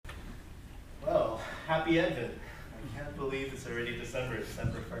Happy Advent. I can't believe it's already December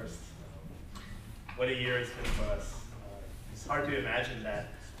 1st. What a year it's been for us. It's hard to imagine that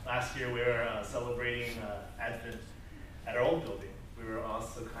last year we were celebrating Advent at our old building. We were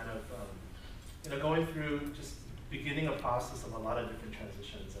also kind of going through just beginning a process of a lot of different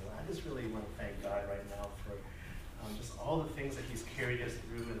transitions. And I just really want to thank God right now for just all the things that He's carried us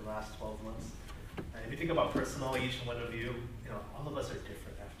through in the last 12 months. And if you think about personally, each one of you, all of us are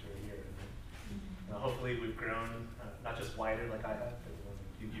different after a year. Hopefully we've grown, not just wider like I have, but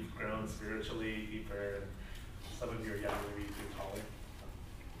you've grown spiritually deeper, and some of you are younger, you're taller.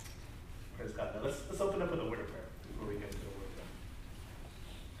 Praise God. Now let's open up with a word of prayer before we get into the word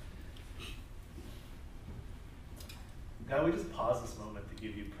of God. God, we just pause this moment to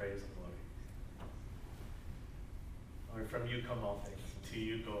give you praise and glory. Lord, from you come all things, and to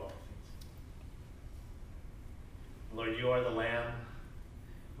you go all things. Lord, you are the Lamb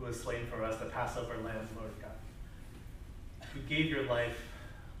who was slain for us, the Passover Lamb, Lord God. You gave your life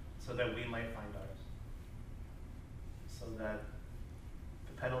so that we might find ours, so that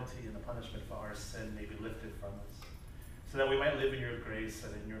the penalty and the punishment for our sin may be lifted from us, so that we might live in your grace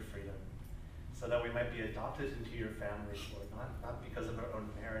and in your freedom, so that we might be adopted into your family, Lord, not because of our own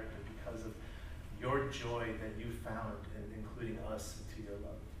merit, but because of your joy that you found in including us into your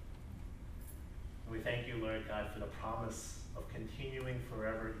love. And we thank you, Lord God, for the promise of continuing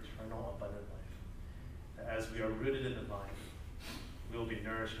forever, eternal, abundant life. That as we are rooted in the vine, we will be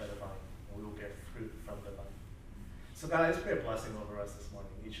nourished by the vine, and we will bear fruit from the vine. So God, I just pray a blessing over us this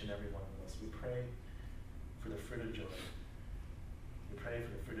morning, each and every one of us. We pray for the fruit of joy. We pray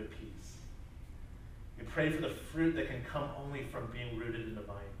for the fruit of peace. We pray for the fruit that can come only from being rooted in the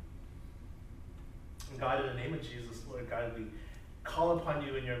vine. And God, in the name of Jesus, Lord God, we call upon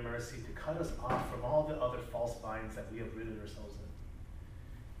you in your mercy to cut us off from all the other false vines that we have rooted ourselves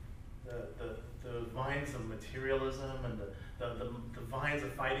in. The vines of materialism and the vines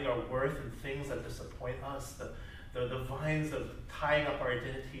of finding our worth in things that disappoint us, the vines of tying up our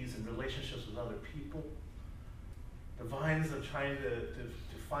identities and relationships with other people, the vines of trying to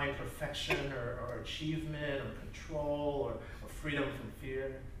find perfection or achievement or control or freedom from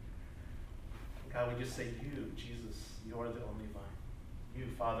fear. God, we just say you, Jesus, you are the only vine. You,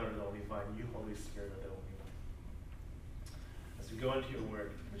 Father, are the only vine. You, Holy Spirit, are the only vine. As we go into your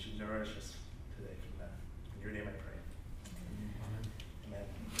word, would you nourish us today from that? In your name I pray. Amen.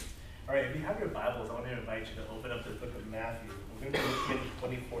 All right, if you have your Bibles, I want to invite you to open up the book of Matthew. We're going to look in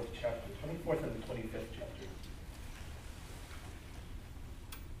the 24th chapter, 24th and the 25th chapter.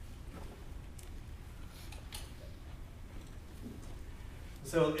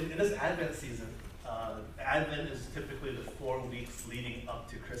 So in this Advent season, Advent is typically the 4 weeks leading up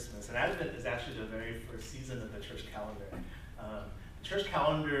to Christmas. And Advent is actually the very first season of the church calendar. The church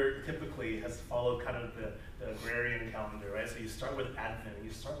calendar typically has followed kind of the agrarian calendar, right? So you start with Advent, and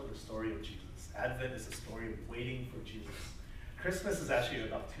you start with the story of Jesus. Advent is the story of waiting for Jesus. Christmas is actually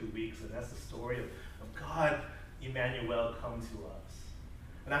about 2 weeks, and that's the story of God, Emmanuel, come to us.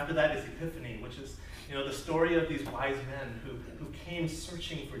 And after that is Epiphany, which is the story of these wise men who came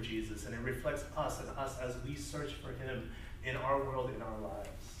searching for Jesus, and it reflects us and us as we search for him in our world, in our lives.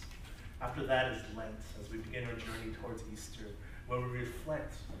 After that is Lent, as we begin our journey towards Easter, where we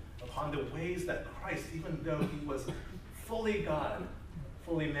reflect upon the ways that Christ, even though he was fully God,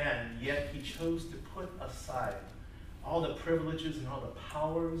 fully man, yet he chose to put aside all the privileges and all the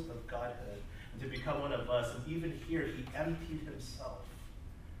powers of Godhood and to become one of us. And even here, he emptied himself,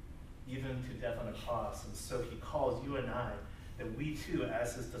 even to death on a cross. And so he calls you and I that we too,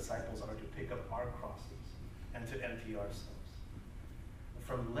 as his disciples, are to pick up our crosses and to empty ourselves.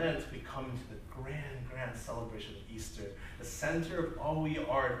 From Lent, we come to the grand celebration of Easter, the center of all we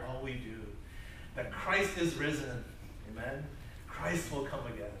are and all we do. That Christ is risen. Amen? Christ will come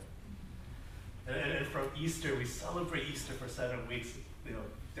again. And from Easter, we celebrate Easter for 7 weeks.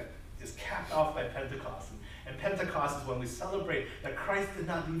 That is capped off by Pentecost. And Pentecost is when we celebrate that Christ did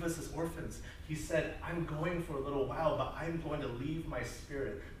not leave us as orphans. He said, I'm going for a little while, but I'm going to leave my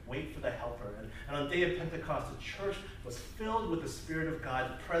Spirit. Wait for the Helper. And on the day of Pentecost, the church was filled with the Spirit of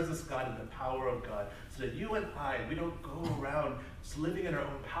God, the presence of God, and the power of God. So that you and I, we don't go around just living in our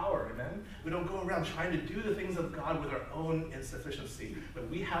own power, amen? We don't go around trying to do the things of God with our own insufficiency, but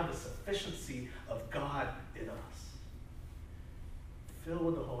we have the sufficiency of God in us. Filled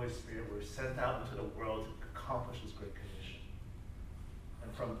with the Holy Spirit, we're sent out into the world to accomplish His great commission.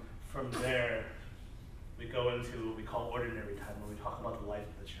 And from there, we go into what we call ordinary time, when we talk about the life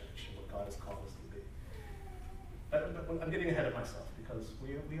of the church and what God has called us to be. But I'm getting ahead of myself because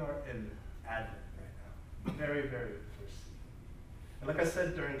we are in Advent right now. Very, very first season. And like I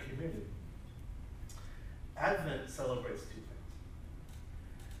said during communion, Advent celebrates two things.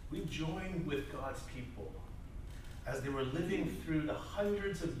 We join with God's people as they were living through the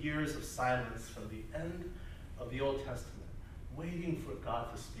hundreds of years of silence from the end of the Old Testament, waiting for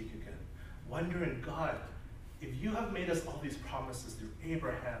God to speak again, wondering, God, if you have made us all these promises through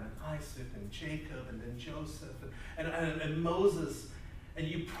Abraham and Isaac and Jacob and then Joseph and Moses, and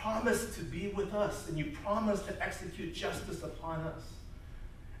you promised to be with us, and you promised to execute justice upon us,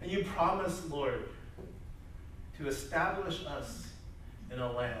 and you promised, Lord, to establish us in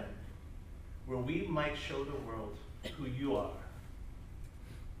a land where we might show the world who you are,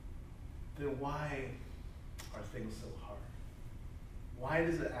 then why are things so hard? Why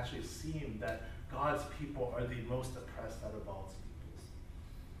does it actually seem that God's people are the most oppressed out of all peoples?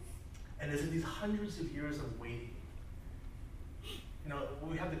 And is it these hundreds of years of waiting?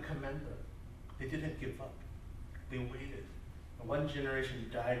 We have to commend them. They didn't give up. They waited. And one generation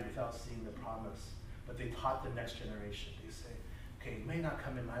died without seeing the promise, but they taught the next generation. They say, okay, it may not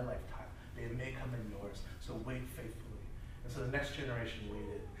come in my lifetime, but it may come in yours, so wait faithfully. And so the next generation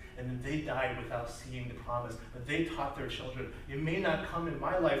waited. And then they died without seeing the promise, but they taught their children, it may not come in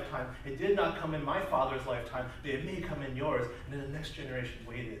my lifetime, it did not come in my father's lifetime, but it may come in yours. And then the next generation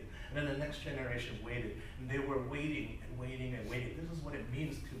waited, and then the next generation waited, and they were waiting and waiting and waiting. This is what it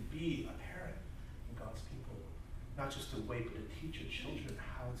means to be a parent in God's people. Not just to wait, but to teach your children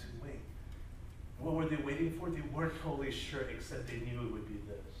how to wait. And what were they waiting for? They weren't totally sure, except they knew it would be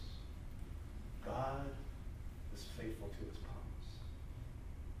this. God is faithful to his promise.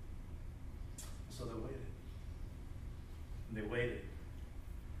 So they waited. And they waited.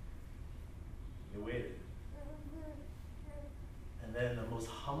 They waited. And then the most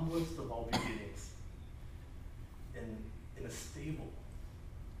humblest of all beginnings, in a stable,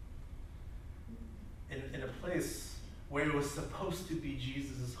 in a place where it was supposed to be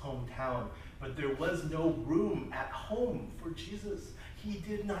Jesus' hometown, but there was no room at home for Jesus. He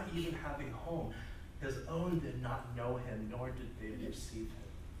did not even have a home. His own did not know him, nor did they receive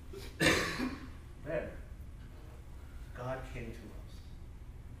him. There, God came to us,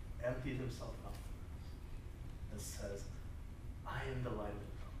 emptied himself out for us, and says, I am the light of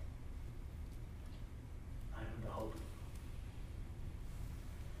the world. I am the hope of the world.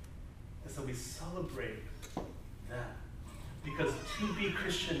 And so we celebrate that, because to be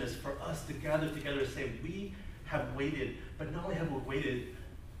Christian is for us to gather together and say, we have waited, but not only have we waited,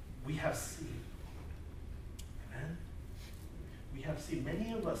 we have seen. Amen? We have seen.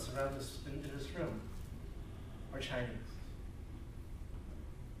 Many of us around this in this room are Chinese.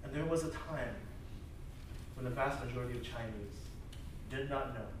 And there was a time when the vast majority of Chinese did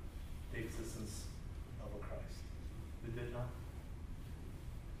not know the existence of a Christ. They did not.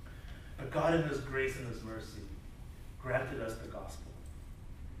 But God in his grace and his mercy granted us the gospel,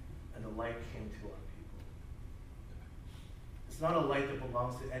 and the light came to our people. It's not a light that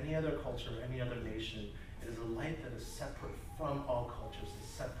belongs to any other culture, any other nation. It is a light that is separate from all cultures, is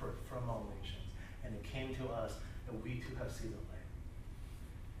separate from all nations. And it came to us, and we too have seen the light.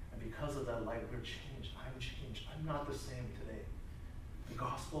 And because of that light, we're changed. I'm changed. I'm not the same today. The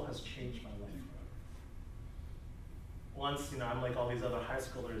gospel has changed my life forever. Once, I'm like all these other high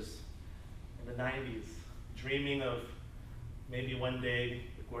schoolers in the 90s, dreaming of maybe one day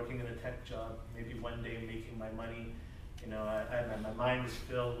working in a tech job, maybe one day making my money. My mind was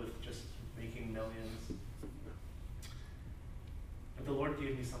filled with just making millions. But the Lord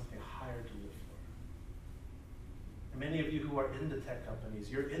gave me something higher to live for. And many of you who are in the tech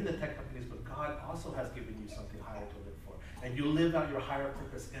companies, you're in the tech companies, but God also has given you something higher to live for. And you live out your higher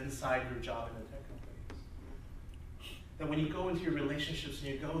purpose inside your job in the tech companies. That when you go into your relationships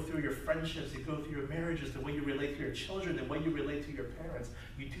and you go through your friendships, you go through your marriages, the way you relate to your children, the way you relate to your parents,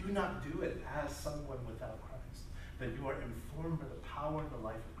 you do not do it as someone without Christ. That you are informed by the power and the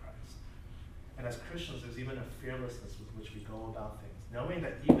life of Christ. And as Christians, there's even a fearlessness with which we go about things, knowing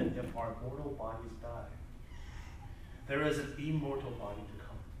that even if our mortal bodies die, there is an immortal body to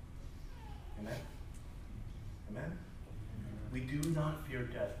come. Amen? Amen? We do not fear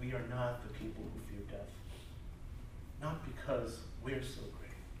death. We are not the people who fear death. Not because we're so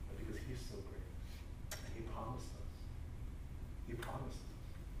great, but because he's so great. And he promised us. He promised us.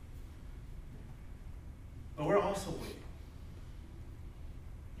 But we're also waiting.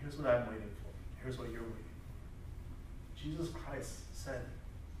 Here's what I'm waiting for. Here's what you're waiting for. Jesus Christ said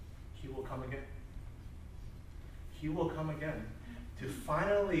he will come again. He will come again to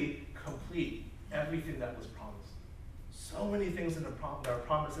finally complete everything that was promised. So many things that are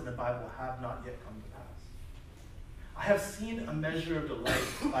promised in the Bible have not yet come to pass. I have seen a measure of the light,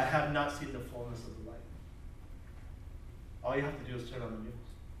 but I have not seen the fullness of the light. All you have to do is turn on the news.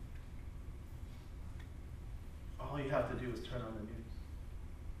 have to do is turn on the news.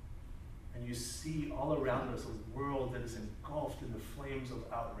 And you see all around us a world that is engulfed in the flames of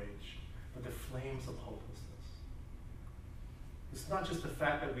outrage, but the flames of hopelessness. It's not just the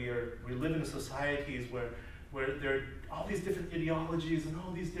fact that we live in societies where there are all these different ideologies and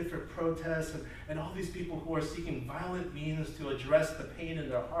all these different protests and all these people who are seeking violent means to address the pain in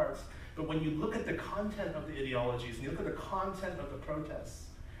their hearts. But when you look at the content of the ideologies and you look at the content of the protests,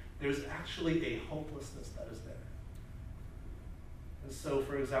 there's actually a hopelessness that is there. And so,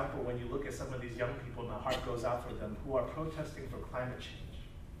 for example, when you look at some of these young people, my heart goes out for them, who are protesting for climate change.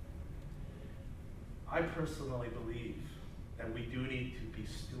 I personally believe that we do need to be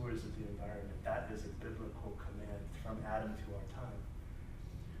stewards of the environment. That is a biblical command from Adam to our time.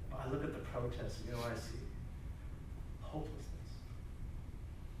 But I look at the protests, and you know what I see? Hopelessness.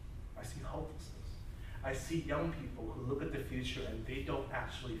 I see hopelessness. I see young people who look at the future and they don't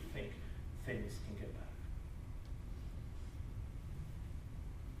actually think things can get better.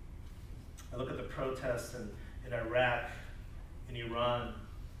 I look at the protests in Iraq, in Iran,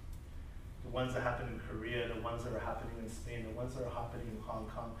 the ones that happen in Korea, the ones that are happening in Spain, the ones that are happening in Hong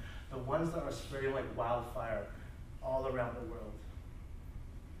Kong, the ones that are spreading like wildfire all around the world.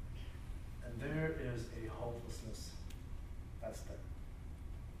 And there is a hopelessness that's there.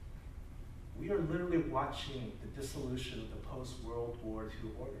 We are literally watching the dissolution of the post-World War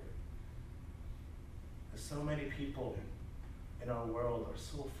II order. There's so many people in our world are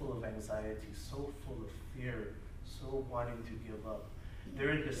so full of anxiety, so full of fear, so wanting to give up.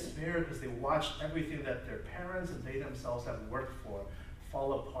 They're in despair because they watched everything that their parents and they themselves have worked for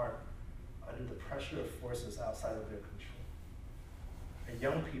fall apart under the pressure of forces outside of their control. And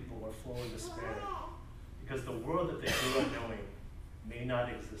young people are full of despair because the world that they grew up knowing may not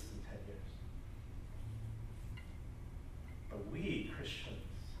exist in 10 years. But we, Christians,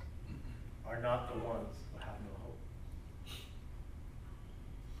 are not the ones who have no hope.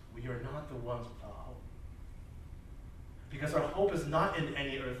 We are not the ones without hope. Because our hope is not in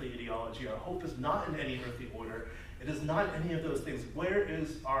any earthly ideology. Our hope is not in any earthly order. It is not any of those things. Where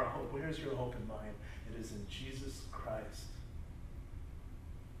is our hope? Where is your hope and mine? It is in Jesus Christ.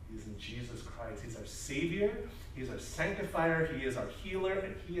 He is in Jesus Christ. He's our Savior. He's our sanctifier. He is our healer.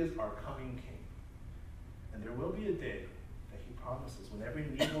 And He is our coming King. And there will be a day that He promises when every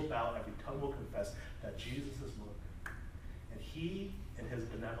knee will bow, every tongue will confess that Jesus is Lord. And He, in His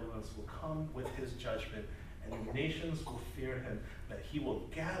benevolence, will come with His judgment, and the nations will fear Him, that He will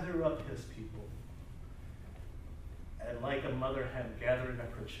gather up His people. And like a mother hen gathering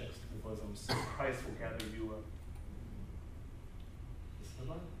up her chicks to the bosom, so Christ will gather you up. This is the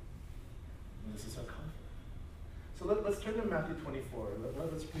Bible. And this is our comfort. So let's turn to Matthew 24.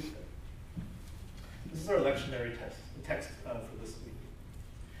 Let's read that. This is our lectionary text for this week.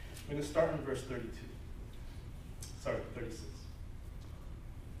 We're going to start in verse 32. Sorry, 36.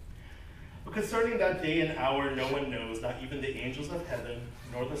 But concerning that day and hour no one knows, not even the angels of heaven,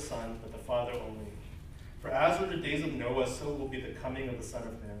 nor the Son, but the Father only. For as in the days of Noah, so will be the coming of the Son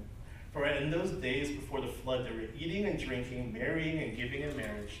of Man. For in those days before the flood they were eating and drinking, marrying and giving in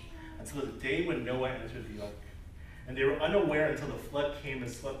marriage, until the day when Noah entered the ark. And they were unaware until the flood came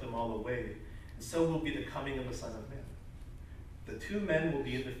and swept them all away. And so will be the coming of the Son of Man. The 2 men will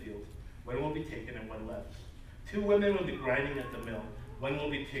be in the field, one will be taken and one left. 2 women will be grinding at the mill, one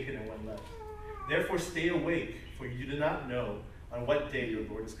will be taken and one left. Therefore stay awake, for you do not know on what day your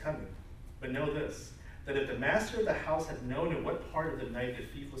Lord is coming. But know this, that if the master of the house had known in what part of the night the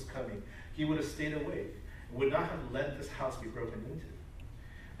thief was coming, he would have stayed awake, and would not have let this house be broken into.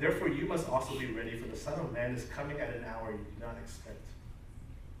 Therefore you must also be ready, for the Son of Man is coming at an hour you do not expect.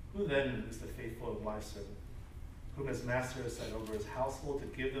 Who then is the faithful and wise servant, whom his master has set over his household to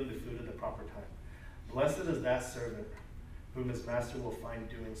give them the food at the proper time? Blessed is that servant whom his master will find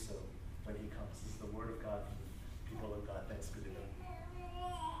doing so when he comes. This is the word of God for the people of God. Thanks be to God.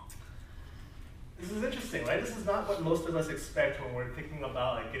 This is interesting, right? This is not what most of us expect when we're thinking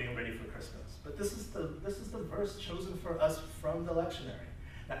about like getting ready for Christmas. But this is the verse chosen for us from the lectionary.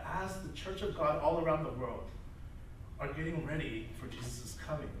 That as the Church of God all around the world are getting ready for Jesus'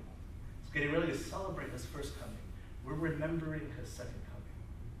 coming, getting ready to celebrate His first coming, we're remembering His second coming.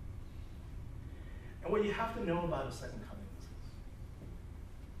 And what you have to know about His second coming is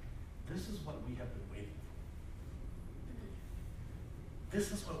this is what we have been waiting for.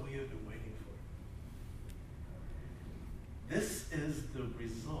 This is what we have been waiting for. This is the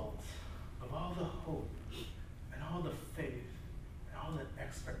result of all the hope and all the faith and all the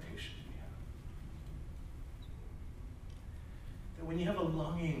expectation we have. That when you have a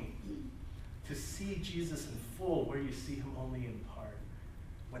longing to see Jesus in full where you see Him only in part,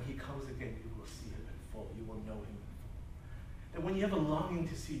 when He comes again, you will see Him in full. You will know Him in full. That when you have a longing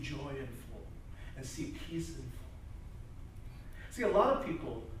to see joy in full and see peace in full. See, a lot of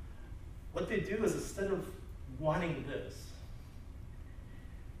people, what they do is instead of wanting this,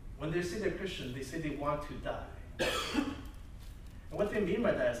 when they say they're Christian, they say they want to die. And what they mean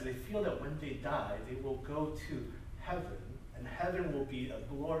by that is they feel that when they die, they will go to heaven, and heaven will be a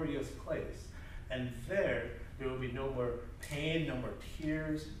glorious place. And there will be no more pain, no more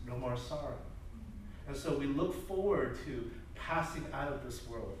tears, no more sorrow. And so we look forward to passing out of this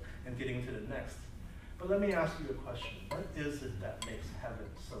world and getting into the next. But let me ask you a question. What is it that makes heaven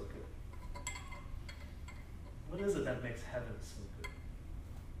so good? What is it that makes heaven so good?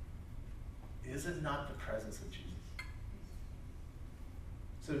 Is it not the presence of Jesus?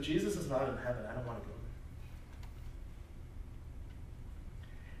 So if Jesus is not in heaven, I don't want to go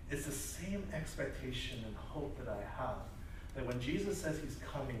there. It's the same expectation and hope that I have, that when Jesus says he's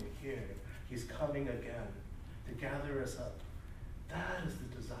coming here, he's coming again to gather us up. That is the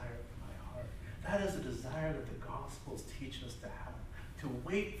desire of my heart. That is the desire that the Gospels teach us to have, to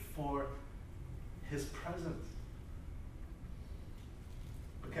wait for his presence.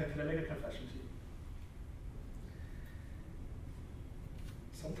 But can I make a confession to you?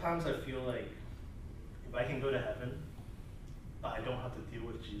 Sometimes I feel like if I can go to heaven, but I don't have to deal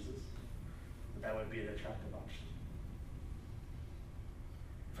with Jesus, that would be an attractive option.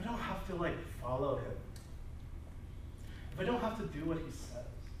 If I don't have to follow him, if I don't have to do what he says,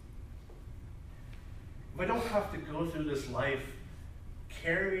 if I don't have to go through this life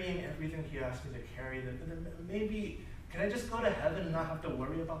carrying everything he asked me to carry, then maybe, can I just go to heaven and not have to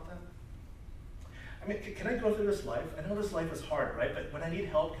worry about that? I mean, can I go through this life? I know this life is hard, right? But when I need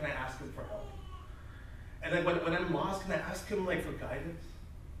help, can I ask him for help? And then when I'm lost, can I ask him for guidance?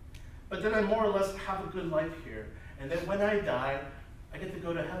 But then I more or less have a good life here. And then when I die, I get to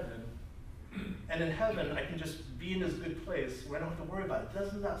go to heaven. And in heaven, I can just be in this good place where I don't have to worry about it.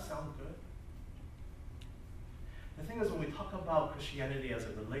 Doesn't that sound good? The thing is, when we talk about Christianity as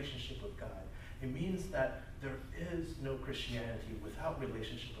a relationship with God, it means that there is no Christianity without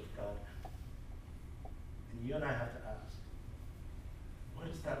relationship with God. And you and I have to ask, what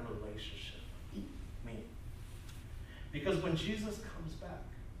does that relationship mean? Because when Jesus comes back,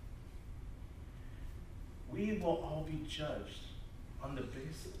 we will all be judged on the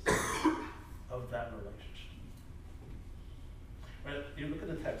basis of that relationship. Right? You look at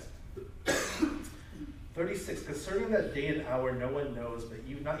the text. 36, concerning that day and hour no one knows, but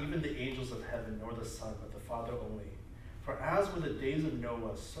not even the angels of heaven, nor the Son, but the Father only. For as were the days of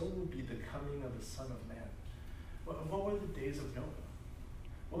Noah, so will be the coming of the Son of Man. What were the days of Noah?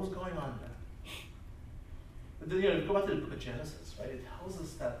 What was going on then? Go back to the book of Genesis, right? It tells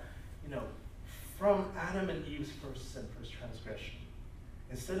us that, from Adam and Eve's first sin, first transgression,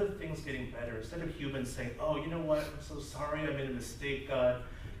 instead of things getting better, instead of humans saying, oh, you know what, I'm so sorry, I made a mistake, God,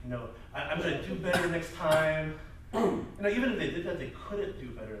 I'm going to do better next time. Even if they did that, they couldn't do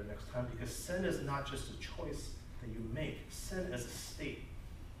better next time, because sin is not just a choice that you make. Sin is a state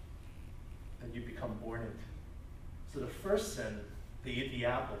that you become born into. So the first sin, they eat the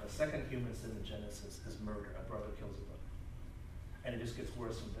apple. The second human sin in Genesis is murder. A brother kills a brother. And it just gets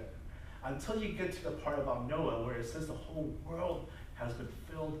worse from there. Until you get to the part about Noah where it says the whole world has been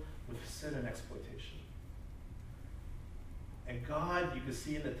filled with sin and exploitation. And God, you can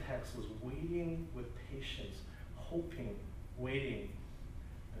see in the text, was waiting with patience, hoping, waiting,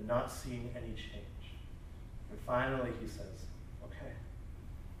 and not seeing any change. And finally he says, okay,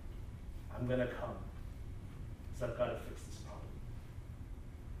 I'm going to come. I've got to fix this problem.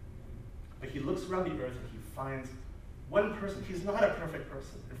 But he looks around the earth and he finds one person. He's not a perfect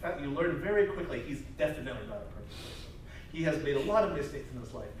person. In fact, you learn very quickly he's definitely not a perfect person. He has made a lot of mistakes in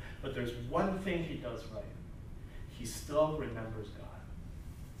his life, but there's one thing he does right. He still remembers God.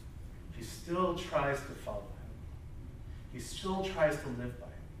 He still tries to follow him. He still tries to live by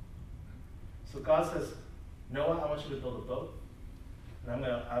him. So God says, Noah, I want you to build a boat, and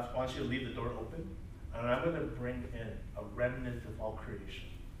I want you to leave the door open, and I'm going to bring in a remnant of all creation.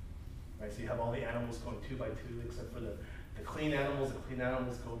 Right? So you have all the animals going 2 by 2, except for the clean animals. The clean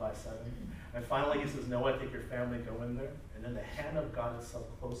animals go by 7. And finally he says, Noah, take your family, go in there. And then the hand of God itself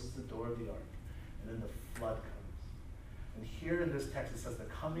closes the door of the ark. And then the flood comes. And here in this text it says, the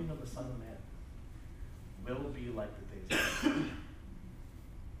coming of the Son of Man will be like the days of Noah.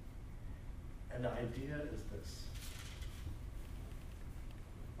 And the idea is this.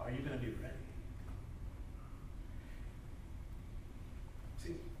 Are you going to be ready?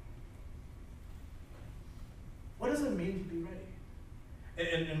 See, what does it mean to be ready?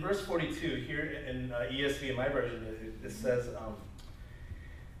 In verse 42, here in ESV, in my version, it says,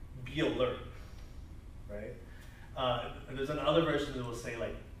 be alert, right? And there's another version that will say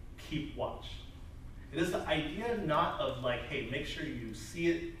like, keep watch. It is the idea not of like, hey, make sure you see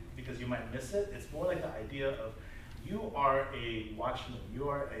it because you might miss it. It's more like the idea of you are a watchman, you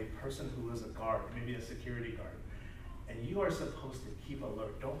are a person who is a guard, maybe a security guard, and you are supposed to keep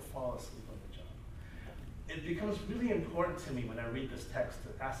alert. Don't fall asleep on the job. It becomes really important to me when I read this text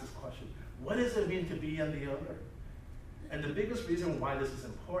to ask this question, what does it mean to be on the alert? And the biggest reason why this is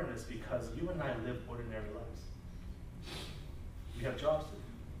important is because you and I live ordinary lives. We have jobs to do.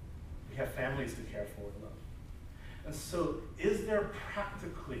 We have families to care for and love. And so is there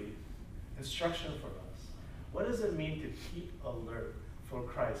practically instruction for us? What does it mean to keep alert for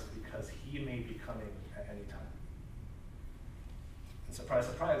Christ because he may be coming at any time? And surprise,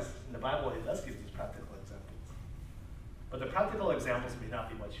 surprise, in the Bible it does give these practical examples. But the practical examples may not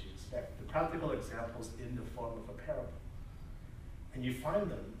be what you expect. The practical examples in the form of a parable. And you find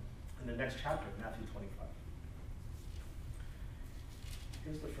them in the next chapter, Matthew 25.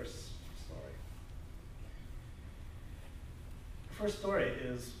 Here's the first story. The first story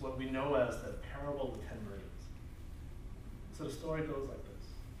is what we know as the parable of the 10 virgins. So the story goes like this.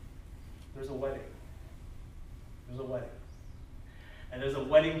 There's a wedding. There's a wedding. And there's a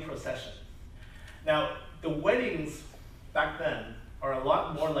wedding procession. Now, the weddings back then are a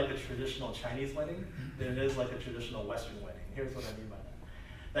lot more like a traditional Chinese wedding than it is like a traditional Western wedding. Here's what I mean by that.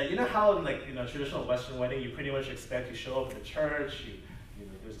 That you know how in like traditional Western wedding, you pretty much expect you show up at the church,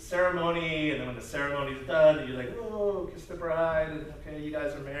 there's a ceremony, and then when the ceremony's done, you're like, oh, kiss the bride, and okay, you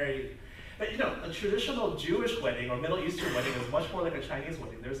guys are married. But a traditional Jewish wedding or Middle Eastern wedding is much more like a Chinese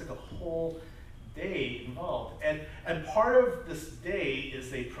wedding. There's like a whole day involved. And part of this day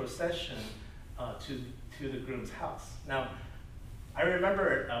is a procession to the groom's house. Now, I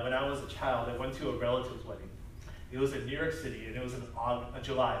remember when I was a child, I went to a relative's wedding. It was in New York City, and it was in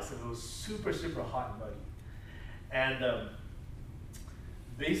July, so it was super, super hot and muddy. And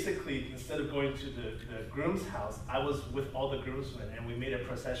basically, instead of going to the groom's house, I was with all the groomsmen, and we made a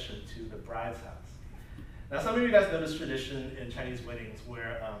procession to the bride's house. Now, some of you guys know this tradition in Chinese weddings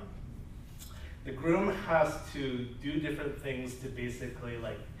where the groom has to do different things to basically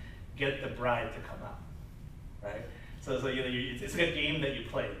like get the bride to come out, right? So it's like a game that you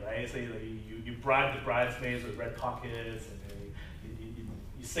play, right? So you bribe the bridesmaids with red pockets, and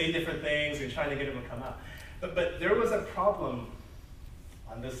you say different things, and you're trying to get them to come out. But there was a problem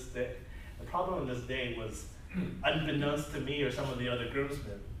on this day. The problem on this day was, unbeknownst to me or some of the other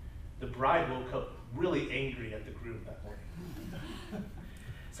groomsmen, the bride woke up really angry at the groom that morning.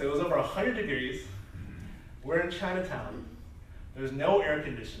 So it was over 100 degrees, we're in Chinatown, there's no air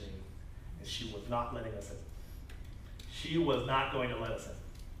conditioning, and she was not letting us in. She was not going to let us in.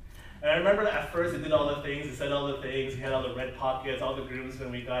 And I remember that at first he did all the things, he said all the things, he had all the red pockets, all the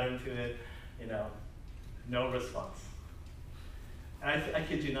groomsmen, we got into it, no response. And I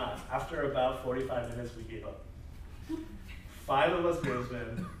kid you not, after about 45 minutes, we gave up. 5 of us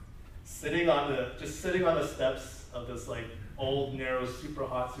groomsmen sitting on the steps of this like old, narrow, super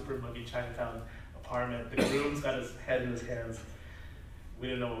hot, super muggy Chinatown apartment. The groom's got his head in his hands. We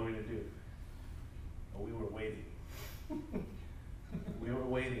didn't know what we were gonna do, but we were waiting. We were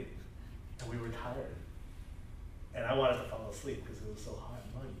waiting, and we were tired. And I wanted to fall asleep because it was so hot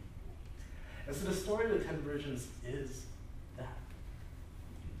and muggy. And so the story of the 10 virgins is that.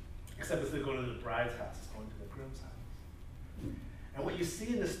 Except instead of going to the bride's house, it's going to the groom's house. And what you see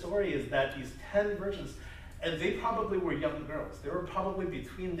in the story is that these 10 virgins, and they probably were young girls. They were probably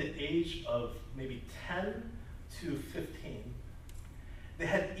between the age of maybe 10 to 15. They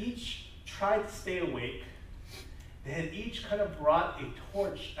had each tried to stay awake. They had each kind of brought a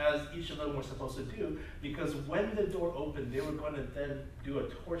torch, as each of them were supposed to do, because when the door opened, they were going to then do a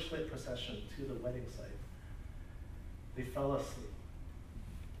torchlit procession to the wedding site. They fell asleep.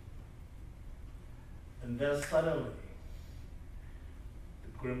 And then suddenly, the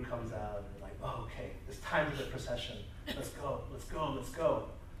groom comes out, and they're like, oh, okay, it's time for the procession. Let's go, let's go, let's go.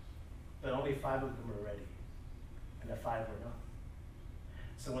 But only 5 of them were ready, and the 5 were not.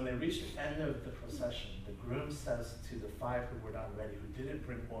 So when they reached the end of the procession, the groom says to the 5 who were not ready, who didn't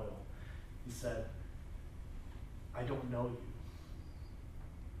bring oil, he said, I don't know you.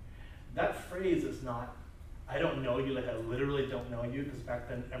 That phrase is not, I don't know you, like I literally don't know you, because back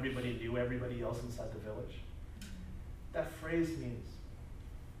then everybody knew everybody else inside the village. That phrase means,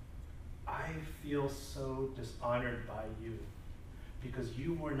 I feel so dishonored by you because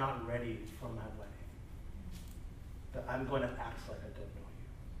you were not ready for my wedding, that I'm going to act like I don't know you.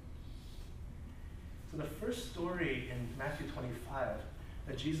 So the first story in Matthew 25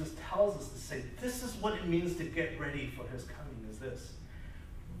 that Jesus tells us to say, this is what it means to get ready for his coming, is this.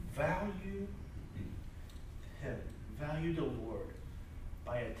 Value him, value the Lord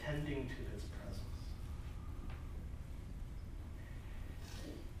by attending to his presence.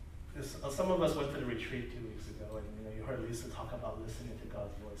 Some of us went to the retreat 2 weeks ago, and you heard Lisa talk about listening to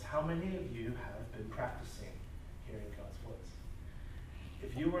God's voice. How many of you have been practicing hearing God's voice?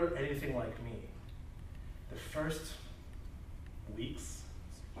 If you were anything like me, the first weeks,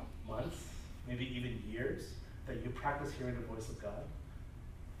 months, maybe even years that you practice hearing the voice of God,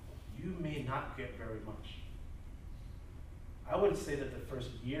 you may not get very much. I would say that the first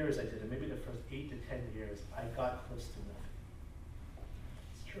years I did it, maybe the first 8 to 10 years, I got close to nothing.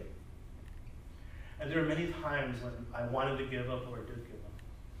 It's true. And there are many times when I wanted to give up or did give up.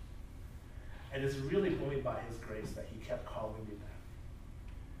 And it's really only by his grace that he kept calling me back.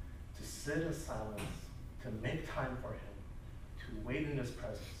 To sit in silence, to make time for him, to wait in his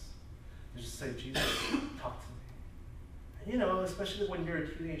presence, to just say, Jesus, talk to me. And especially when you're a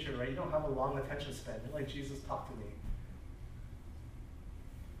teenager, right? You don't have a long attention span. You're like, Jesus, talk to me.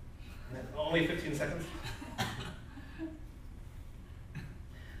 And then, only 15 seconds?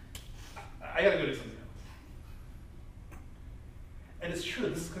 I gotta go do something else. And it's true,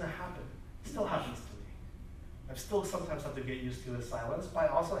 this is gonna happen. It still happens to me. I still sometimes have to get used to his silence, but I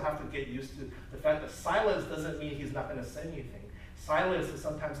also have to get used to the fact that silence doesn't mean he's not gonna say anything. Silence is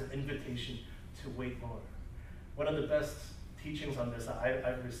sometimes an invitation to wait more. One of the best teachings on this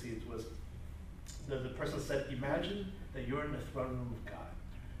I've received was the person said, imagine that you're in the throne room of God,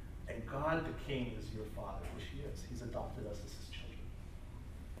 and God the King is your father, which he is. He's adopted us as his children.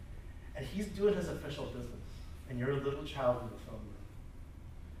 And he's doing his official business, and you're a little child in the throne room.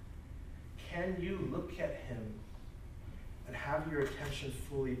 Can you look at him and have your attention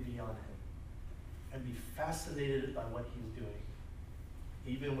fully be on him and be fascinated by what he's doing,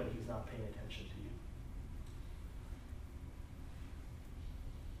 even when he's not paying attention to you?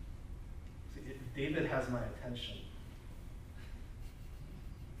 See, if David has my attention,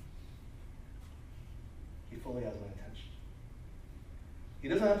 he fully has my attention. He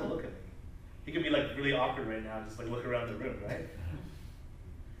doesn't have to look at me. He could be really awkward right now, just look around the room, right?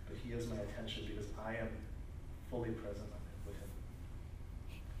 But he has my attention because I am fully present with him.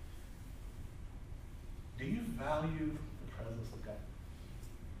 Do you value the presence of God?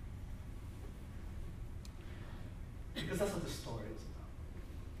 Because that's what the story is about.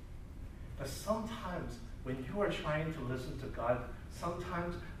 But sometimes when you are trying to listen to God,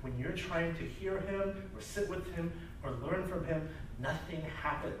 sometimes when you're trying to hear him or sit with him or learn from him, nothing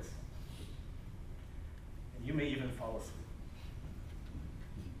happens. And you may even fall asleep.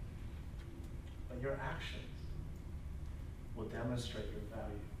 But your actions will demonstrate your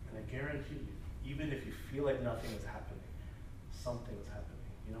value. And I guarantee you, even if you feel like nothing is happening, something is happening.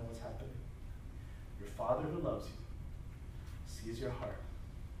 You know what's happening? Your Father who loves you sees your heart,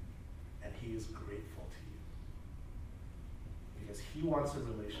 and he is grateful to you. Because he wants a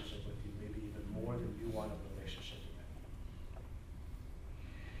relationship with you, maybe even more than you want a relationship with him.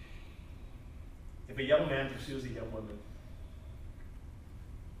 If a young man pursues a young woman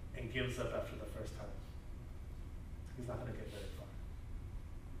and gives up after the first time, he's not going to get very far.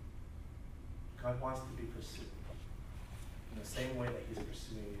 God wants to be pursued in the same way that he's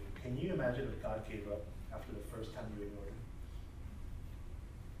pursuing you. Can you imagine if God gave up after the first time you ignored him?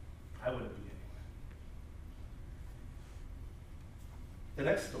 I wouldn't be anyway. The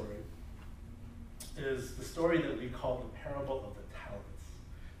next story is the story that we call the parable of the talents.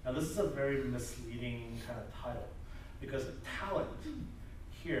 Now this is a very misleading kind of title, because a talent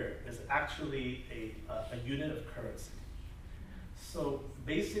here is actually a unit of currency. So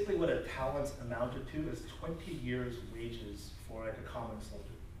basically what a talent amounted to is 20 years wages for a common soldier.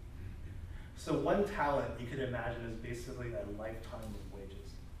 So one talent, you could imagine, is basically a lifetime of wages.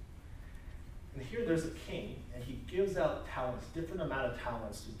 And here there's a king, and he gives out talents, different amount of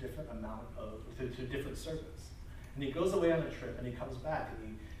talents to different servants. And he goes away on a trip, and he comes back, and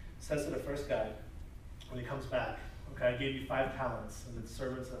he says to the first guy, when he comes back, okay, I gave you 5 talents. And the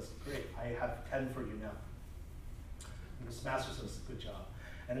servant says, great, I have 10 for you now. And the master says, good job.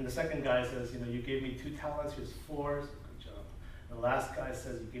 And then the second guy says, you gave me 2 talents, here's 4, good job. And the last guy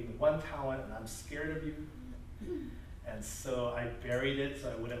says, you gave me 1 talent, and I'm scared of you. And so I buried it so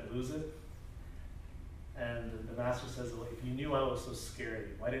I wouldn't lose it. And the master says, well, if you knew I was so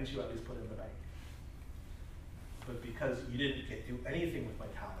scared, why didn't you at least put it in the bank? But because you didn't do anything with my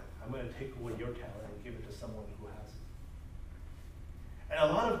talent, I'm going to take away your talent and give it to someone who has it.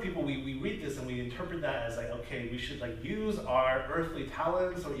 And a lot of people, we read this and we interpret that as okay, we should use our earthly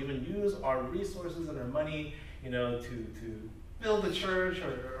talents or even use our resources and our money, to build the church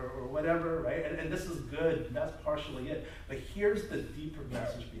or whatever, right? And this is good, and that's partially it. But here's the deeper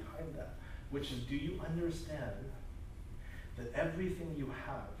message behind that. which is, do you understand that everything you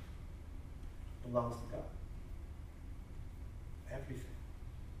have belongs to God? Everything.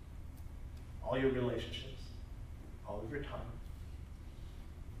 All your relationships, all of your time,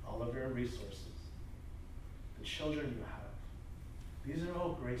 all of your resources, the children you have, these are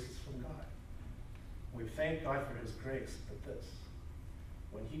all graces from God. We thank God for his grace, but this,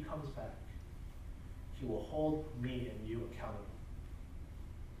 when he comes back, he will hold me and you accountable.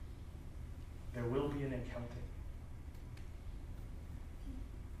 There will be an accounting.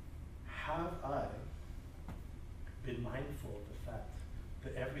 Have I been mindful of the fact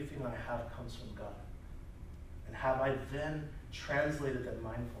that everything I have comes from God? And have I then translated that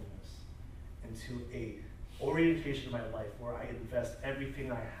mindfulness into a orientation of my life where I invest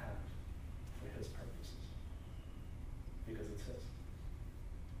everything I have for his purposes? Because it's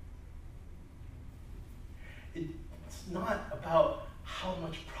his. It's not about how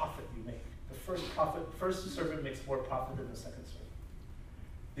much profit you make. The first servant makes more profit than the second servant.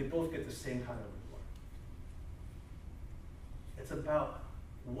 They both get the same kind of reward. It's about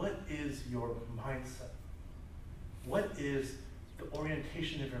what is your mindset? What is the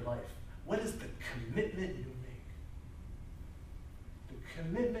orientation of your life? What is the commitment you make? The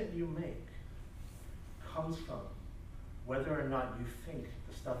commitment you make comes from whether or not you think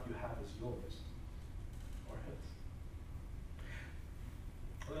the stuff you have is yours or his.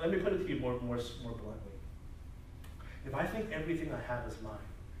 Let me put it to you more bluntly. If I think everything I have is mine,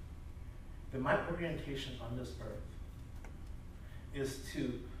 then my orientation on this earth is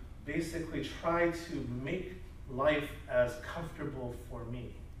to basically try to make life as comfortable for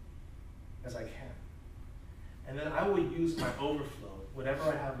me as I can. And then I will use my overflow, whatever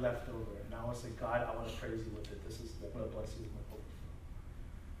I have left over, and I will say, God, I want to praise you with it. I'm going to bless you with my overflow.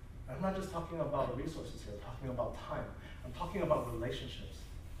 I'm not just talking about resources here, I'm talking about time. I'm talking about relationships.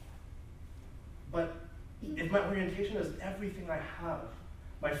 But if my orientation is everything I have,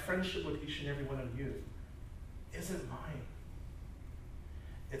 my friendship with each and every one of you isn't mine,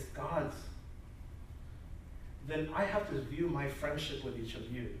 it's God's, then I have to view my friendship with each of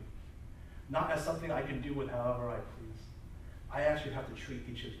you not as something I can do with however I please. I actually have to treat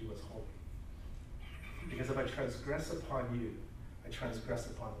each of you as holy. Because if I transgress upon you, I transgress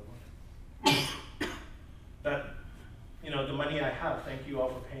upon the Lord. That, the money I have, thank you all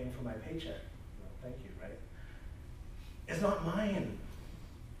for paying for my paycheck. Thank you, right? It's not mine.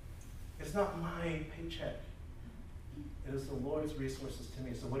 It's not my paycheck. It is the Lord's resources to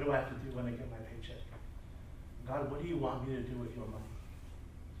me. So what do I have to do when I get my paycheck? God, what do you want me to do with your money?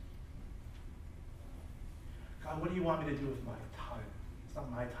 God, what do you want me to do with my time? It's not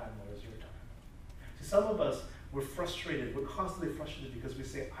my time, Lord, it's your time. See, some of us, we're frustrated. We're constantly frustrated because we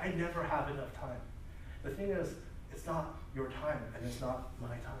say, I never have enough time. The thing is, it's not your time and it's not my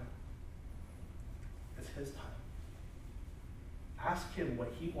time. It's his time. Ask him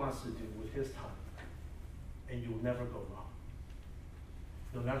what he wants to do with his time, and you'll never go wrong.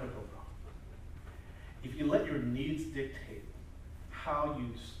 You'll never go wrong. If you let your needs dictate how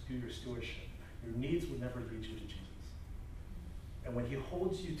you do your stewardship, your needs will never lead you to Jesus. And when he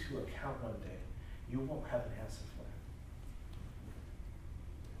holds you to account one day, you won't have an answer for it.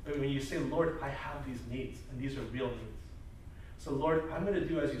 But when you say, Lord, I have these needs, and these are real needs. So Lord, I'm going to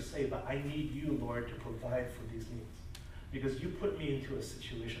do as you say, but I need you, Lord, to provide for these needs. Because you put me into a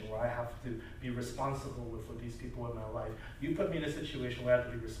situation where I have to be responsible for these people in my life. You put me in a situation where I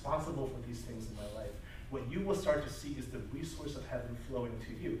have to be responsible for these things in my life. What you will start to see is the resource of heaven flowing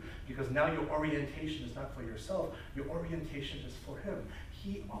to you. Because now your orientation is not for yourself, your orientation is for him.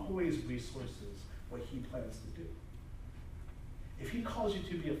 He always resources what he plans to do. If he calls you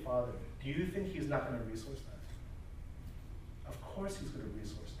to be a father, do you think he's not going to resource that? Of course he's going to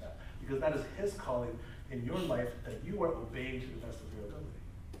resource that. Because that is his calling in your life that you are obeying to the best of your ability.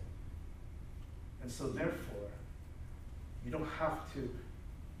 And so therefore, you don't have to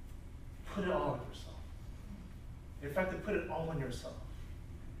put it all on yourself. In fact, to put it all on yourself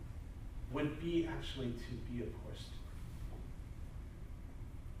would be actually to be a poor steward.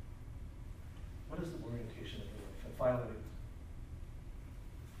 What is the orientation of your life? And finally,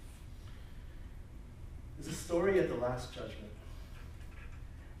 there's a story at the Last Judgment.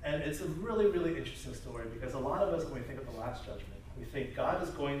 And it's a really, really interesting story because a lot of us, when we think of the Last Judgment, we think God is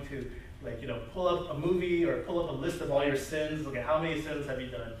going to, pull up a movie or pull up a list of all your sins. Look at how many sins have you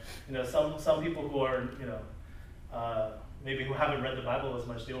done. Some people who are, maybe who haven't read the Bible as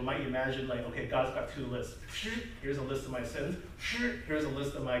much, they might imagine okay, God's got two lists. Here's a list of my sins. Here's a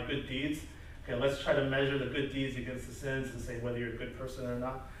list of my good deeds. Okay, let's try to measure the good deeds against the sins and say whether you're a good person or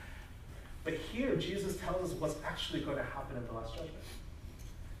not. But here, Jesus tells us what's actually going to happen at the Last Judgment.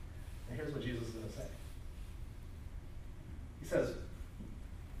 And here's what Jesus says,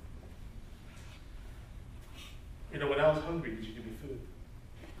 when I was hungry, did you give me food?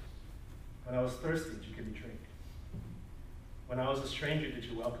 When I was thirsty, did you give me drink? When I was a stranger, did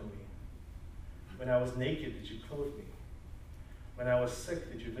you welcome me? When I was naked, did you clothe me? When I was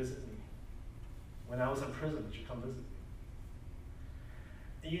sick, did you visit me? When I was in prison, did you come visit me?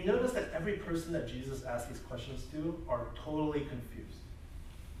 And you notice that every person that Jesus asked these questions to are totally confused.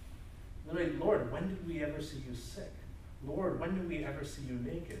 They're like, Lord, when did we ever see you sick? Lord, when did we ever see you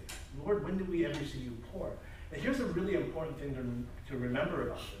naked? Lord, when did we ever see you poor? And here's a really important thing to remember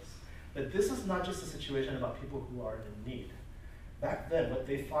about this, that this is not just a situation about people who are in need. Back then, what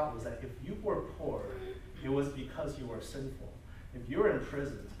they thought was that if you were poor, it was because you were sinful. If you're in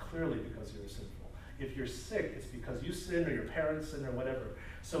prison, it's clearly because you were sinful. If you're sick, it's because you sinned or your parents sinned or whatever.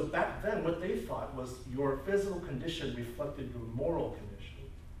 So back then, what they thought was your physical condition reflected your moral condition.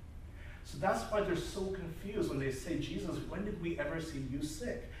 So that's why they're so confused when they say, Jesus, when did we ever see you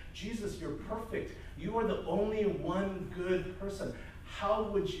sick? Jesus, you're perfect. You are the only one good person. How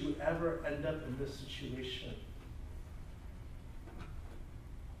would you ever end up in this situation?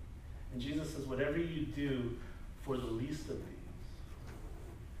 And Jesus says, whatever you do for the least of these,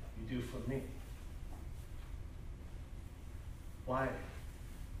 you do for me. Why?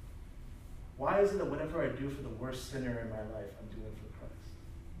 Why is it that whatever I do for the worst sinner in my life, I'm doing for Christ?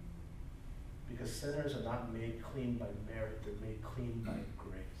 Because sinners are not made clean by merit, they're made clean by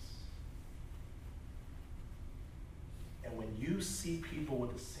grace. And when you see people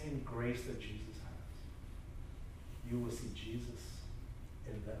with the same grace that Jesus has, you will see Jesus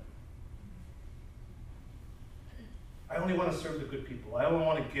in them. I only want to serve the good people. I only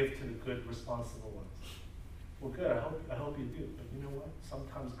want to give to the good, responsible ones. Well, good, I hope you do. But you know what?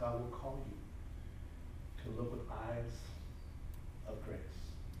 Sometimes God will call you to look with eyes of grace.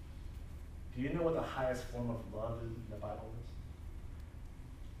 Do you know what the highest form of love in the Bible is?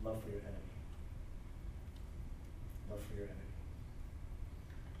 Love for your enemy. Love for your enemy.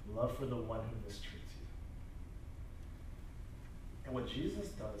 Love for the one who mistreats you. And what Jesus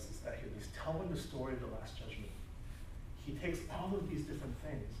does is that he's telling the story of the Last Judgment. He takes all of these different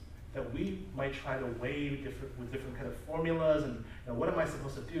things that we might try to weigh with different kind of formulas and what am I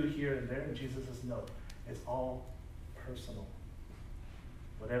supposed to do here and there? And Jesus says, no, it's all personal.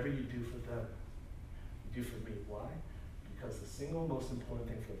 Whatever you do for them, you do for me. Why? Because the single most important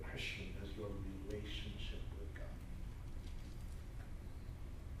thing for a Christian is your relationship with God.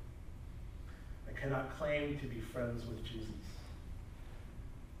 I cannot claim to be friends with Jesus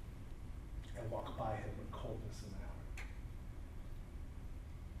and walk by him with coldness in my heart.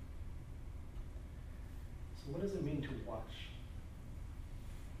 So what does it mean to watch?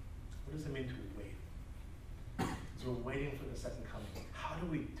 What does it mean to wait? So we're waiting for the second coming. How do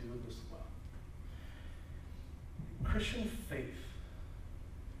we do this well? Christian faith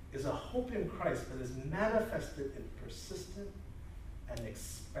is a hope in Christ that is manifested in persistent and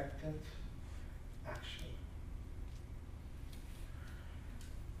expectant action.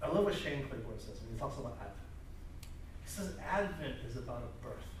 I love what Shane Claiborne says when he talks about Advent. He says Advent is about a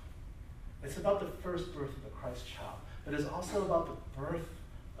birth. It's about the first birth of the Christ child, but it's also about the birth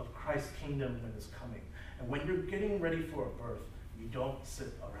of Christ's kingdom when it's coming. And when you're getting ready for a birth, you don't sit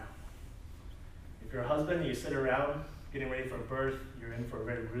around. If you're a husband and you sit around getting ready for a birth, you're in for a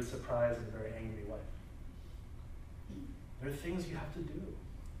very rude surprise and a very angry wife. There are things you have to do.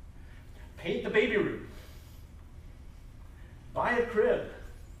 Paint the baby room. Buy a crib.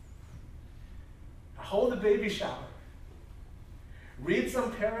 Hold a baby shower. Read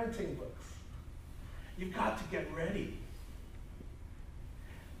some parenting books. You've got to get ready.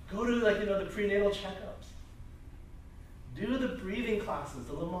 Go to the prenatal checkups. Do the breathing classes,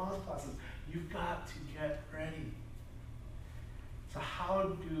 the Lamaze classes. You've got to get ready. So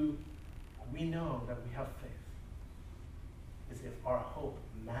how do we know that we have faith? Is if our hope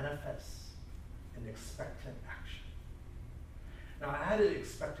manifests in expectant action. Now I added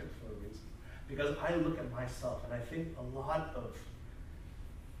expectant for a reason, because I look at myself and I think a lot of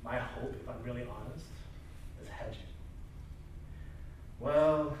my hope, if I'm really honest, is hedging.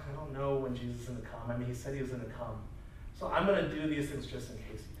 Well, I don't know when Jesus is going to come. I mean, he said he was going to come. So I'm going to do these things just in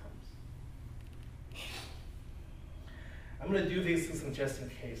case he comes. I'm going to do these things just in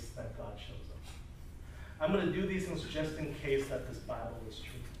case that God shows up. I'm going to do these things just in case that this Bible is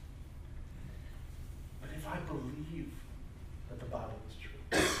true. But if I believe that the Bible is true,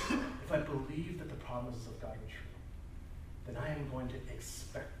 if I believe that the promises of God are true, then I am going to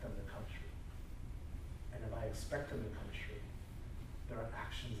expect them to come true. And if I expect them to come true, there are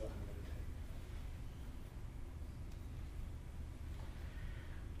actions that I'm going to take.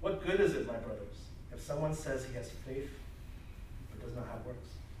 What good is it, my brothers, if someone says he has faith but does not have works?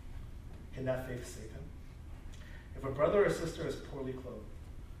 Can that faith save him? If a brother or sister is poorly clothed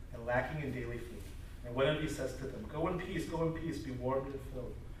and lacking in daily food, and one of you says to them, go in peace, be warmed and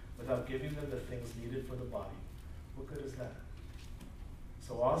filled, without giving them the things needed for the body, what good is that?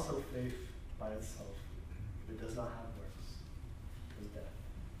 So also faith by itself, if it does not have works, is dead.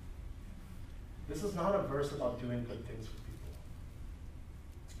 This is not a verse about doing good things for people,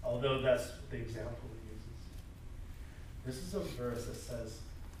 although that's the example it uses. This is a verse that says,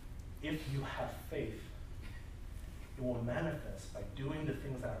 if you have faith, it will manifest by doing the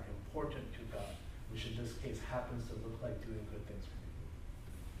things that are important to God, which in this case happens to look like doing good things for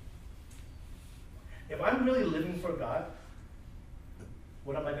people. If I'm really living for God,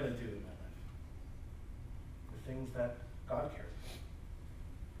 what am I going to do in my life? The things that God cares about.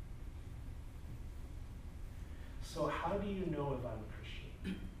 So how do you know if I'm a Christian?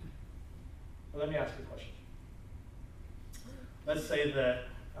 Well, let me ask you a question. Let's say that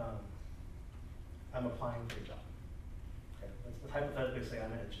I'm applying for a job. Okay, let's hypothetically say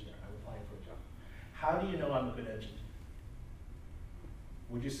I'm an engineer. I'm applying for a job. How do you know I'm a good engineer?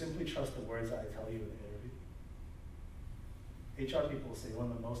 Would you simply trust the words that I tell you in the interview? HR people say one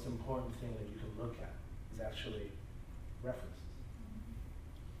of the most important things that you can look at is actually references.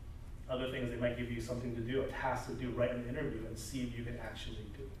 Other things, they might give you something to do, a task to do right in the interview and see if you can actually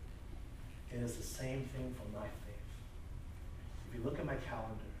do it. It is the same thing for my faith. If you look at my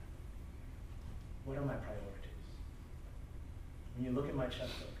calendar, what are my priorities? When you look at my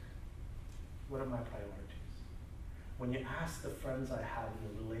checkbook, what are my priorities? When you ask the friends I have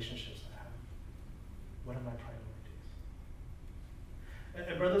and the relationships I have, what are my priorities?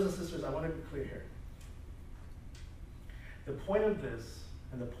 And brothers and sisters, I want to be clear here. The point of this,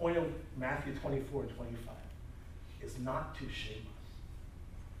 and the point of Matthew 24 and 25, is not to shame us.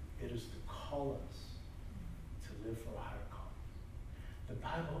 It is to call us to live for a higher call. The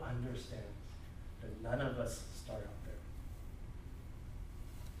Bible understands that none of us start out there.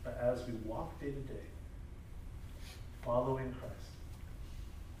 But as we walk day to day, following Christ,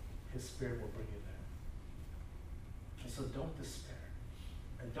 His Spirit will bring you there. And so don't despair.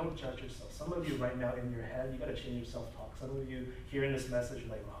 And don't judge yourself. Some of you right now in your head, you got to change your self-talk. Some of you hearing this message, you're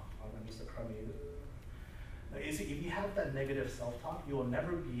like, oh, I'm just a crummy. Now, you see, if you have that negative self-talk, you will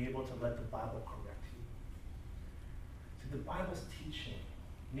never be able to let the Bible correct you. See, the Bible's teaching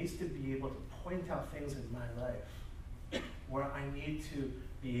needs to be able to point out things in my life where I need to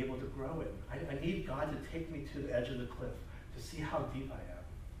be able to grow in. I need God to take me to the edge of the cliff to see how deep I am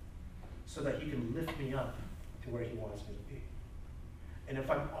so that He can lift me up to where He wants me to be. And if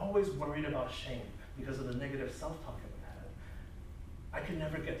I'm always worried about shame because of the negative self-talk in my head, I can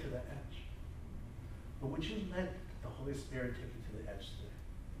never get to that edge. But would you let the Holy Spirit take you to the edge today?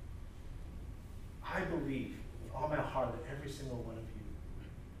 I believe with all my heart that every single one of you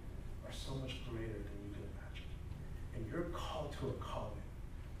are so much greater than you can imagine. And you're called to a calling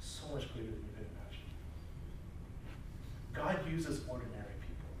so much greater than you can imagine. God uses ordinary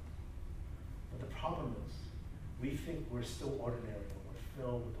people. But the problem is, we think we're still ordinary when we're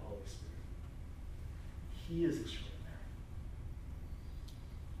filled with the Holy Spirit. He is extraordinary.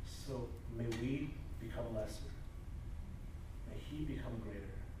 So may we become lesser. May He become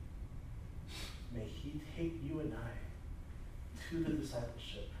greater. May He take you and I to the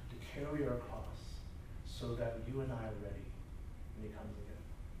discipleship, to carry our cross, so that you and I are ready when He comes again.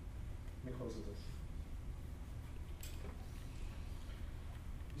 Let me close with this.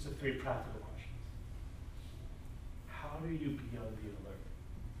 These are 3 practical questions. How do you be on the alert?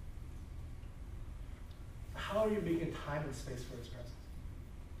 How are you making time and space for His presence?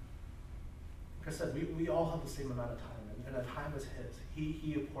 Like I said, we all have the same amount of time, and the time is His.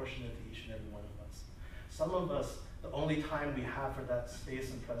 He apportioned it to each and every one of us. Some of us, the only time we have for that space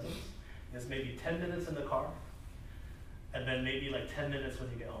and presence is maybe 10 minutes in the car, and then maybe like 10 minutes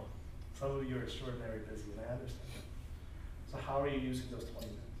when you get home. Some of you are extraordinarily busy, and I understand that. So how are you using those 20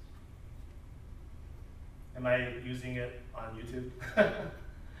 minutes? Am I using it on YouTube?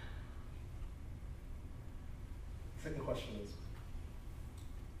 Second question is,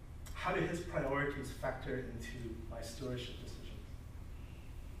 how do His priorities factor into my stewardship decisions?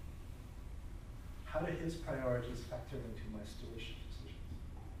 How do His priorities factor into my stewardship decisions?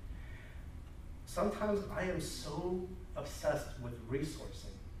 Sometimes I am so obsessed with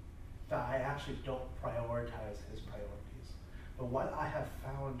resourcing that I actually don't prioritize His priorities. But what I have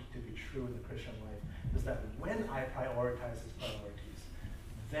found to be true in the Christian life is that when I prioritize His priorities,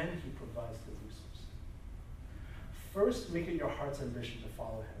 then He provides the resources. First, make it your heart's ambition to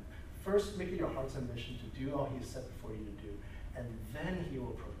follow Him. First, make it your heart's ambition to do all He has set before you to do, and then He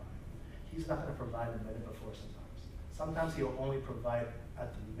will provide. He's not going to provide a minute before sometimes. Sometimes he'll only provide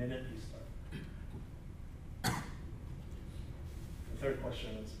at the minute you start. The third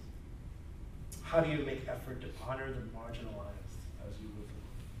question is, how do you make effort to honor the marginalized as you live the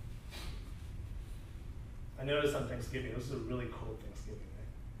Lord? I noticed on Thanksgiving, this was a really cold Thanksgiving,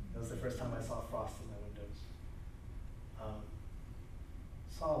 right? It was the first time I saw frost in my windows.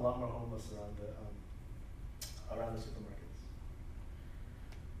 Saw a lot more homeless around the supermarkets.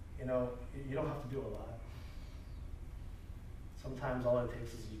 You know, you don't have to do a lot. Sometimes all it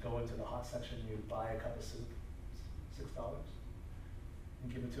takes is you go into the hot section, you buy a cup of soup, $6,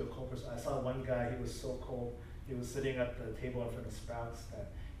 and give it to a cold person. I saw one guy, he was so cold, he was sitting at the table in front of Sprouts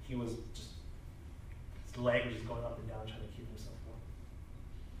that he was just, his leg was just going up and down trying to keep himself warm.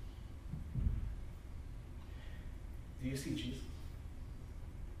 Do you see Jesus?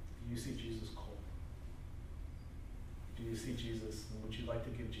 Do you see Jesus cold? Do you see Jesus, and would you like to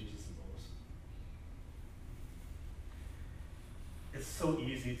give Jesus the most? It's so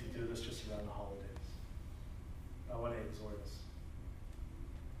easy to do this just around the holidays. I want to exhort us.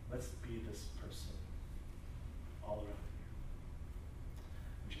 Let's be this person all around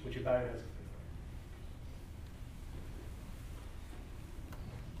here. Would you bow your heads with me?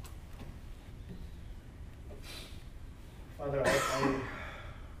 Father,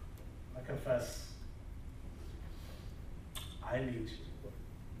 I confess I need you.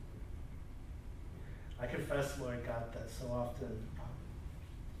 I confess, Lord God, that so often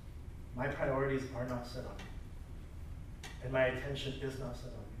my priorities are not set on you, and my attention is not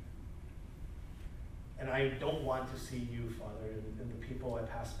set on you. And I don't want to see you, Father, in the people I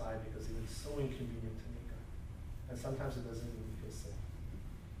pass by because it is so inconvenient to me, God. And sometimes it doesn't even feel safe.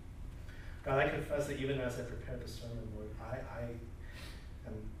 God, I confess that even as I prepare the sermon, Lord, I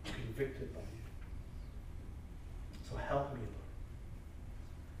am convicted by you. So help me, Lord.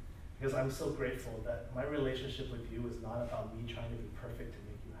 Because I'm so grateful that my relationship with you is not about me trying to be perfect to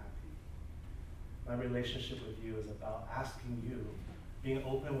make you happy. My relationship with you is about asking you, being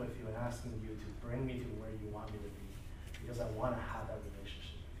open with you and asking you to bring me to where you want me to be, because I want to have that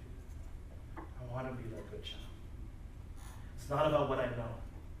relationship with you. I want to be that good child. It's not about what I know.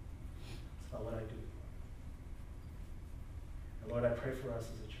 It's about what I do. And Lord, I pray for us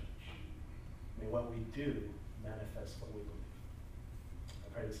as a church. May what we do manifest what we believe.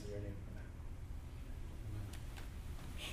 I pray this in your name.